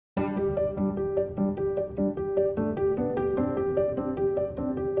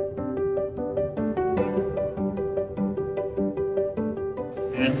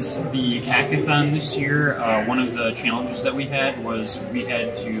At the hackathon this year, one of the challenges that we had was we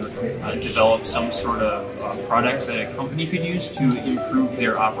had to develop some sort of product that a company could use to improve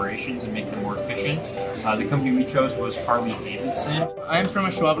their operations and make them more efficient. The company we chose was Harley-Davidson. I am from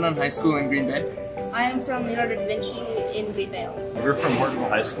Appleton High School in Green Bay. I am from Leonardo da Vinci in Green Bay also. We're from Hortonville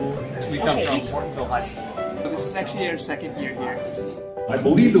High School. We come from Hortonville High School. This is actually our second year here. I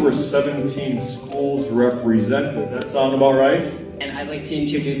believe there were 17 schools represented. Does that sound about right? And I'd like to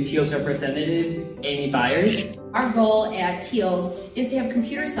introduce TEAL's representative, Amy Byers. Our goal at TEAL's is to have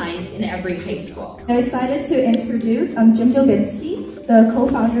computer science in every high school. I'm excited to introduce Jim Dobinsky, the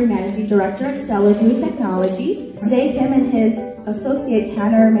co-founder and managing director at Stellar Blue Technologies. Today, him and his associate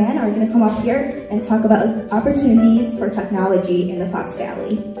Tanner Mann are going to come up here and talk about opportunities for technology in the Fox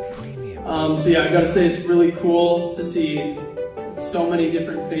Valley. So yeah, I've got to say it's really cool to see so many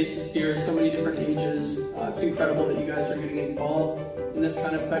different faces here, so many different ages. It's incredible that you guys are getting involved in this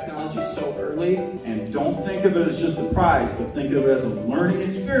kind of technology so early. And don't think of it as just a prize, but think of it as a learning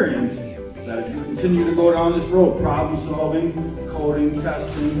experience that if you continue to go down this road, problem solving, coding,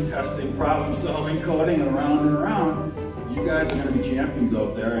 testing, problem solving, coding, and around, you guys are going to be champions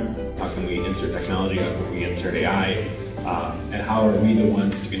out there. And how can we insert technology? How can we insert AI? And how are we the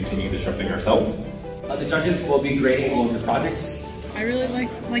ones to continue disrupting ourselves? The judges will be grading all of the projects. I really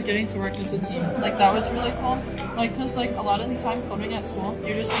like getting to work as a team. Like that was really cool. Like cause like a lot of the time coding at school,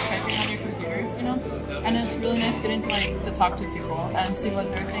 you're just like typing on your computer, you know. And it's really nice getting to talk to people and see what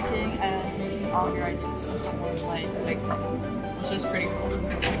they're thinking and making all of your ideas when someone like from them, which is pretty cool.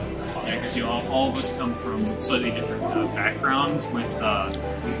 Yeah, because all of us come from slightly different backgrounds with what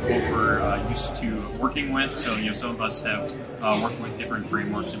we're used to working with. So some of us have worked with different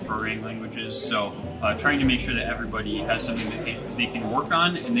frameworks and programming languages. So trying to make sure that everybody has something that they can work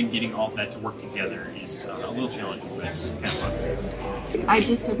on, and then getting all of that to work together is a little challenging, but it's kind of fun. I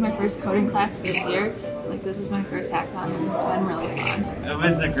just took my first coding class this year. Like this is my first hackathon and it's been really fun. It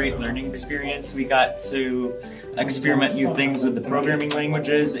was a great learning experience. We got to experiment new things with the programming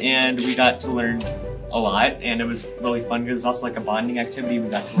languages and we got to learn a lot, and it was really fun. It was also like a bonding activity. We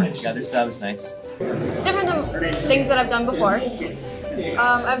got to learn together, so that was nice. It's different than things that I've done before.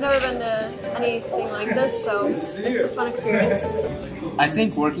 I've never been to anything like this, so it's a fun experience. I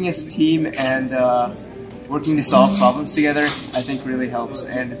think working as a team and working to solve problems together, I think really helps,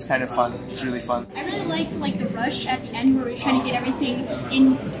 and it's kind of fun. It's really fun. I really liked the rush at the end where we were trying to get everything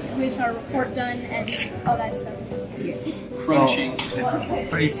in with our report done and all that stuff. Crunching. Well,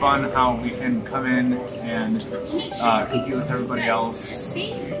 pretty fun how we can come in and compete with everybody else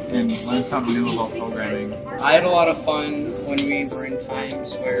and learn something new about programming. I had a lot of fun when we were in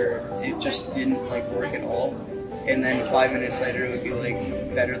times where it just didn't work at all, and then 5 minutes later it would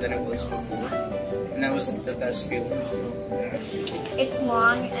be better than it was before. And that was the best feeling. It's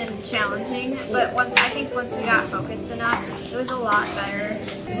long and challenging, but I think once we got focused enough, it was a lot better.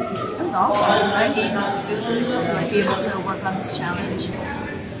 It was awesome. I mean, it was really cool to be able to work on this challenge.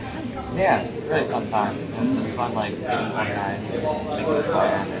 Yeah, really fun time. It was just fun getting organized and making a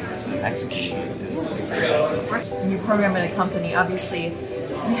plan and executing it. It was great. When you program at a company, obviously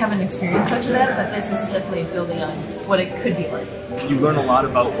we haven't experienced much of that, but this is definitely building on what it could be like. You learn a lot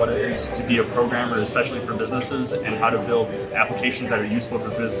about what it is to be a programmer, especially for businesses, and how to build applications that are useful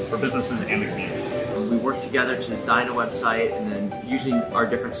for businesses and the community. We work together to design a website, and then using our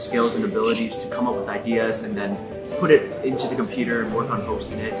different skills and abilities to come up with ideas and then put it into the computer and work on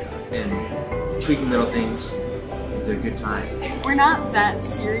hosting it and tweaking little things. It's a good time. We're not that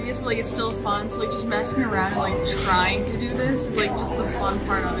serious, but it's still fun. So just messing around and trying to do this is just the fun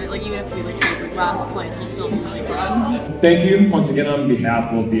part of it. Even if we take last place, it'll still be really fun. Thank you once again on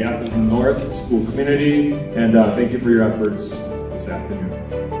behalf of the Appleton North School community, and thank you for your efforts this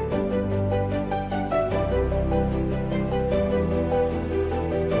afternoon.